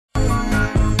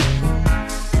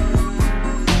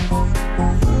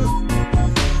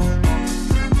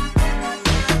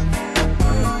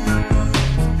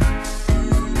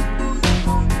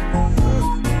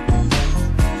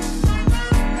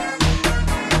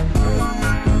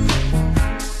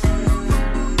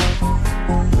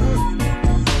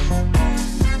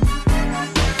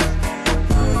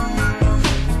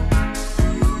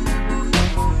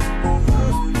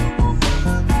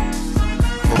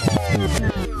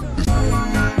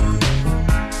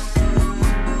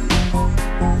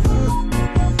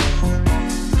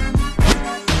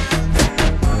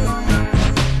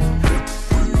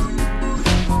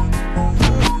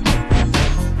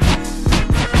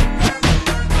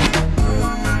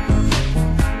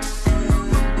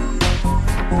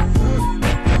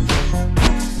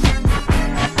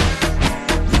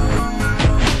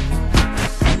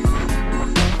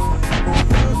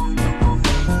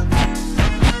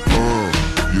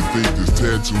you think this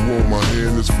tattoo on my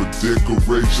hand is for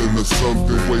decoration or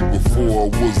something? Way before I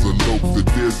was a lope, the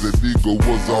desert eagle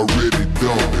was already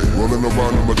dumping. Running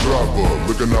around in my dropper,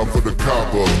 looking out for the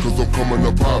copper, cause I'm coming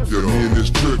to pop ya, me and this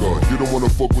trigger. You don't wanna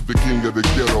fuck with the king of the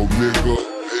ghetto, nigga.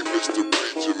 Hey, Mr.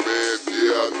 Preacher Man,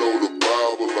 yeah, I know the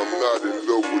Bible. I'm not in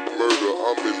love with murder,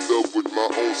 I'm in love with my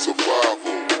own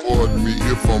survival. Pardon me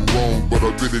if I'm wrong, but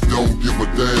I really don't give a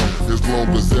damn. As long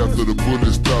as after the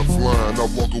bullets stop flying, I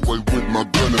walk away with my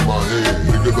gun in my hand.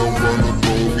 Nigga, don't run up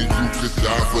on me, you could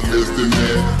die for less than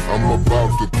that. I'm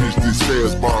about to pitch this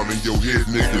fastball in your head,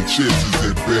 nigga, chances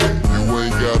at bat. You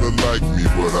ain't gotta like me,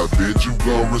 but I bet you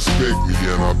gon' respect me.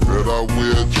 And I bet I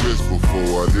wear a dress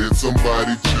before I let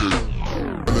somebody cheer.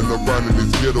 Running around in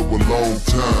this ghetto a long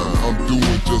time, I'm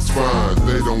doing just fine.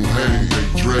 They don't hang, they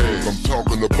drag. I'm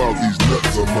talking about these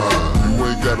nuts of mine. You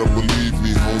ain't gotta believe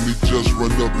me, homie, just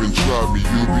run up and try me.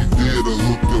 You'll be dead or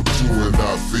hooked up to an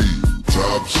IV.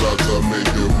 Top shots, I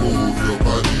make you move your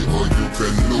body, or you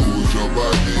can lose your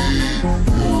body.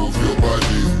 Move your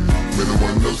body. Man, no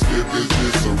one knows their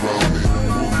business around me.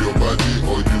 Move your body,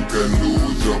 or you can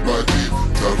lose your body.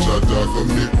 Top shot, I can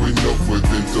make enough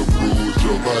within to bruise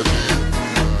your body.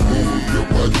 Move your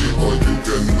body, or you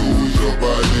can lose your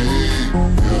body.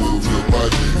 Move your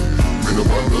body. Man, no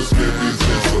one knows their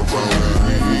business around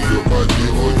me. Move your body,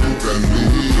 or you can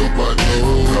lose your body.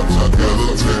 Top shot, gotta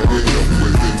take enough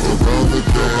within to around the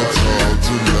dance hall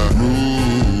tonight.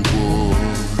 Move, boy.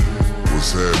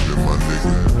 What's happening, my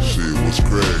nigga? Shit, what's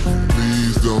cracking?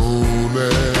 Please don't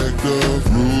act up.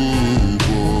 Move,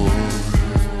 boy.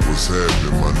 What's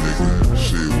happening, my nigga?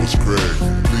 Shit, what's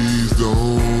cracking? Please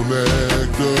don't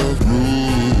act up.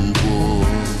 Move, boy.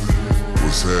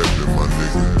 What's happening, my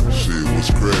nigga? Shit, what's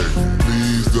cracking?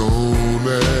 Please don't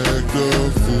act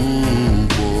up, fool,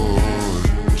 boy.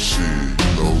 Shit,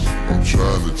 no, I'm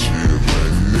trying to chill,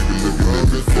 man. Nigga looking at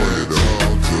me funny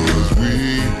though, cause we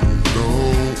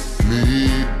don't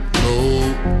need no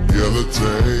yellow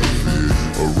tape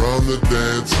around the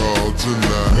dance hall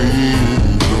tonight. We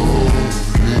don't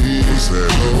need what's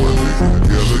happening, my nigga?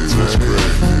 Yellow tape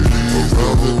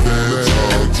around the dance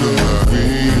hall tonight. We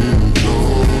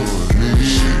don't need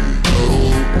shit, no,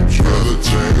 I'm trying to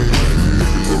take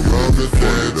around the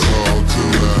dance hall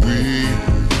tonight. We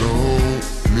don't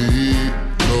need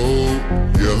no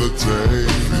yellow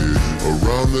tape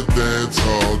around the dance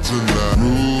hall tonight.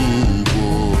 Ooh,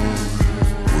 boy,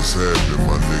 what's happening,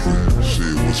 my nigga?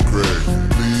 Shit, what's cracking?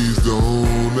 Please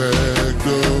don't act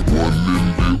up. 1 in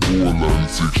the oil and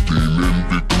 16 in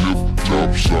the clip.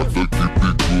 Top shot, I keep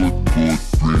it good.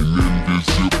 Bring in the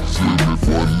zip, slim it.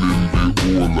 1 in the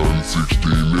oil and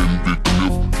 16 in the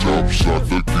clip. Top shot, I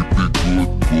keep it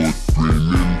good. Bring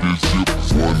in the zip.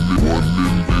 1 in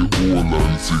the oil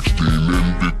and 16 in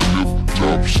the clip.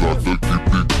 Top shot, I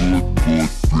keep it good.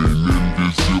 Bring in the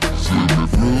zip, slim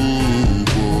it. Ooh,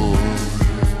 boy,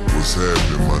 what's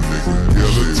happening, my nigga?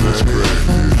 Yellow tape,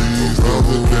 please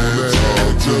don't dance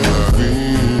all tonight.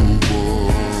 Ooh,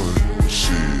 boy,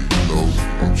 shit, no,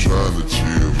 I'm trying to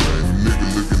chill, man. Nigga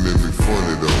looking at me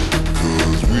funny though,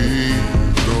 cause we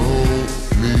don't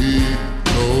need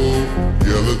no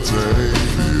yellow tape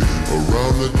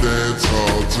around the dance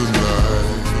hall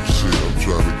tonight. Shit, I'm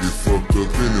trying to get fucked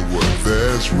up anyway.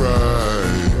 That's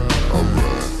right,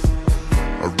 alright.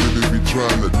 I really be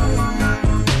trying to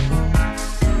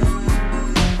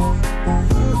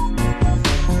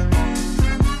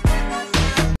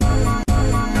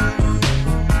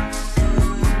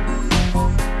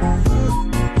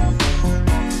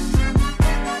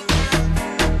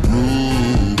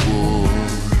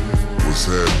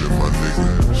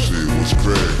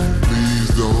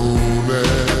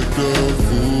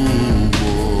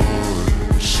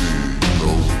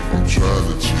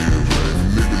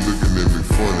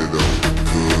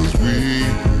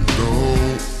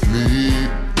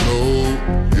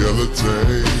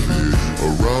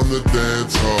around the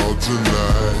dance hall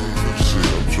tonight. Shit,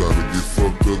 I'm trying to get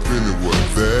fucked up anyway.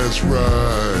 That's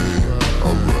right,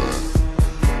 alright.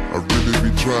 I really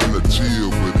be trying to chill,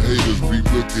 but haters be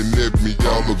looking at me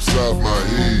all upside my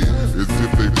head, as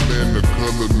if they plan to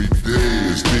color me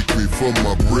dead, stick me for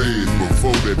my bread.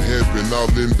 Before that happened, I'll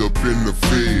end up in the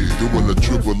Fed, doing a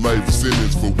triple life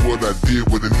sentence for what I did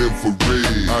with an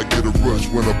infrared. I get a rush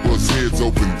when I bust heads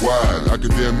open wide, I can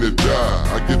damn near die.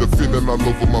 I get a feeling all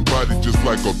over my body just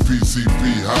like a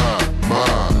PCP high. My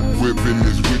weapon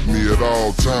is with me at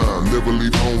all times, never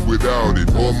leave home without it.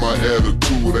 Or my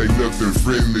attitude ain't nothing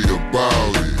friendly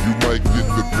about it. You might get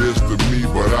the best of me,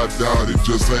 but I doubt it,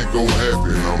 just ain't gon'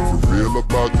 happen. I'm for real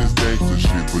about this gangster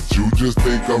shit, but you just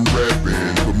think I'm rapping.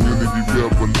 Community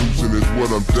revolution is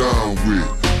what I'm down with.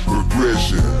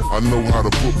 progression. I know how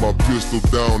to put my pistol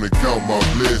down and count my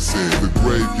blessings. The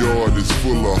graveyard is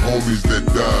full of homies that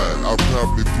died. I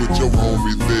probably put your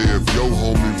homie there if your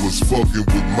homie was fucking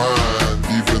with mine.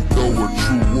 Even though a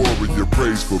true warrior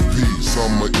prays for peace,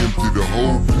 I'ma empty the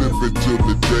whole clip until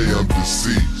the day I'm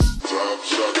deceased. Top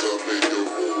shot to make you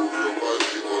move your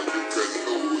body, or you can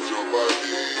lose your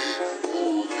body.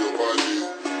 Move your body.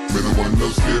 Man, I want no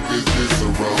scare business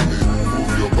around me.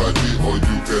 Move your body, or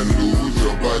you can lose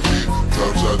your body.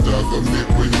 Top shot dog, I'm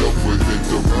nipping up with it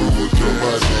to lose your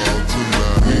body.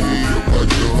 Tonight, move your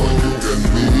body, or you can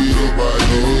lose your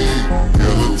body.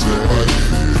 Yellow body.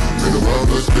 Man, I want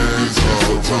no dance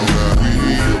all tonight.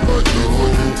 Move your body, or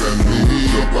you can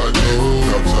lose your body.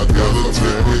 Top shot yellow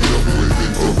nipping up with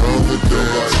it to lose your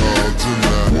body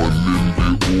tonight. 1 in the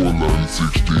hole and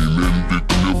 16 in the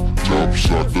clip. Top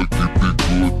shot to keep it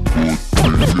good.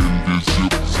 10 in the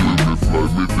zip. See me fly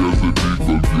me desert eagle,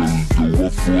 you'll do a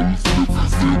full flip.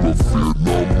 Never fear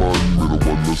no man, me no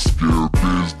wanna scare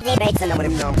business.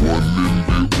 1 in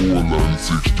the hole and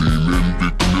 16 in the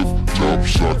clip. Top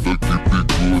shot to keep it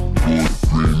good.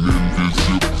 10 in the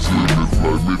zip. See me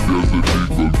fly me desert eagle,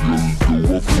 you'll do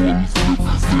a full flip.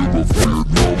 Never fear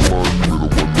no man, me no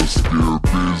wanna scare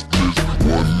business.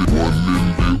 1 in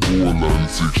the hole and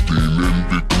 16 in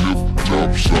the clip.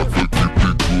 Top shot to keep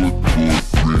it good.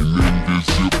 10 in the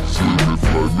zip. See me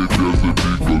fly me desert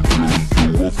eagle, you'll do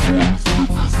a full flip.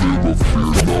 Never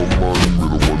fear no man, me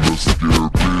no wanna scare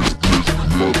business.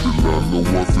 Babylon no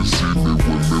want to see me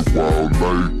when me wild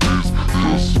like this.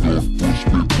 Just don't push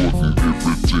me button,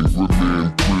 everything remain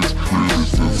crisp. Really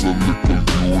since a little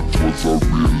youth was a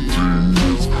real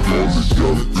genius. All the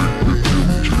y'all think me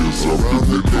in case of the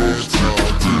middle stick.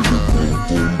 Really boom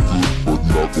boom good, but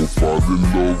not go fall in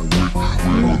love with.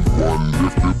 We want one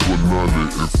left the banana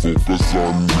and focus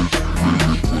on rich.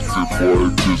 Really pussy boy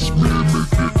kiss me and me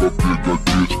take a bigger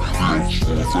ditch. Love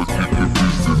schools are kicking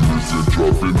business and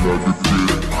dropping out the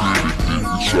pit. Really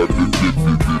didn't shot the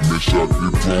deputy, me shot the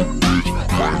punk bitch.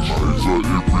 My eyes are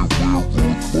everywhere,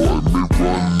 rude boy, me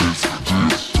run this.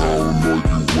 This town or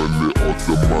you when me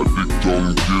automatic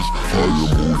tongue kiss. I am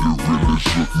who you really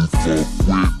shouldn't fuck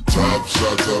with. Top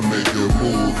shot to make you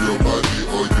move your body,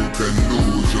 or you can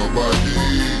lose your body.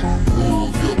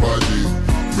 Move your body.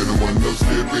 Me no want no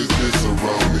scare business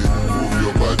around me. Move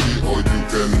your body, or you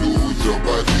can lose your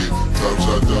body. Top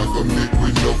shot dog, I'm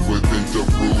liquid enough within to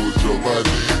bruise your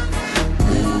body.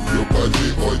 Move your body,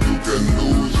 or you can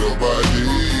lose your body.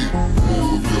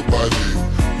 Move your body.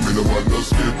 Me no want no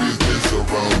scare business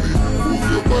around me. Move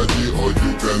your body, or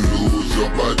you can lose your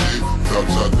body. Top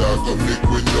shot dog, I'm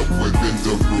liquid enough within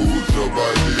to bruise your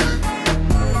body.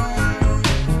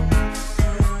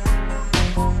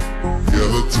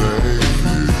 Yellow tang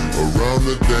around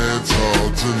the dance hall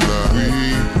tonight. We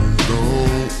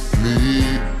don't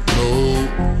need no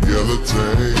yellow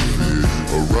tang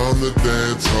around the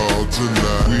dance hall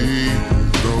tonight. We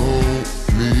don't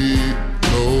need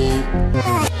no.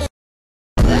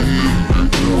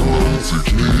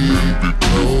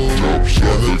 Top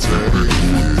shot yellow tang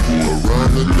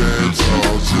around the dance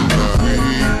hall tonight. We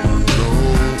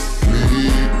don't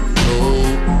need no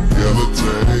yellow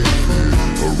tang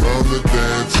around the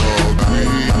dance hall. We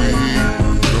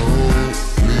don't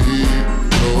need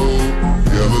no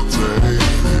yellow tang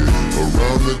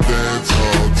around the dance hall.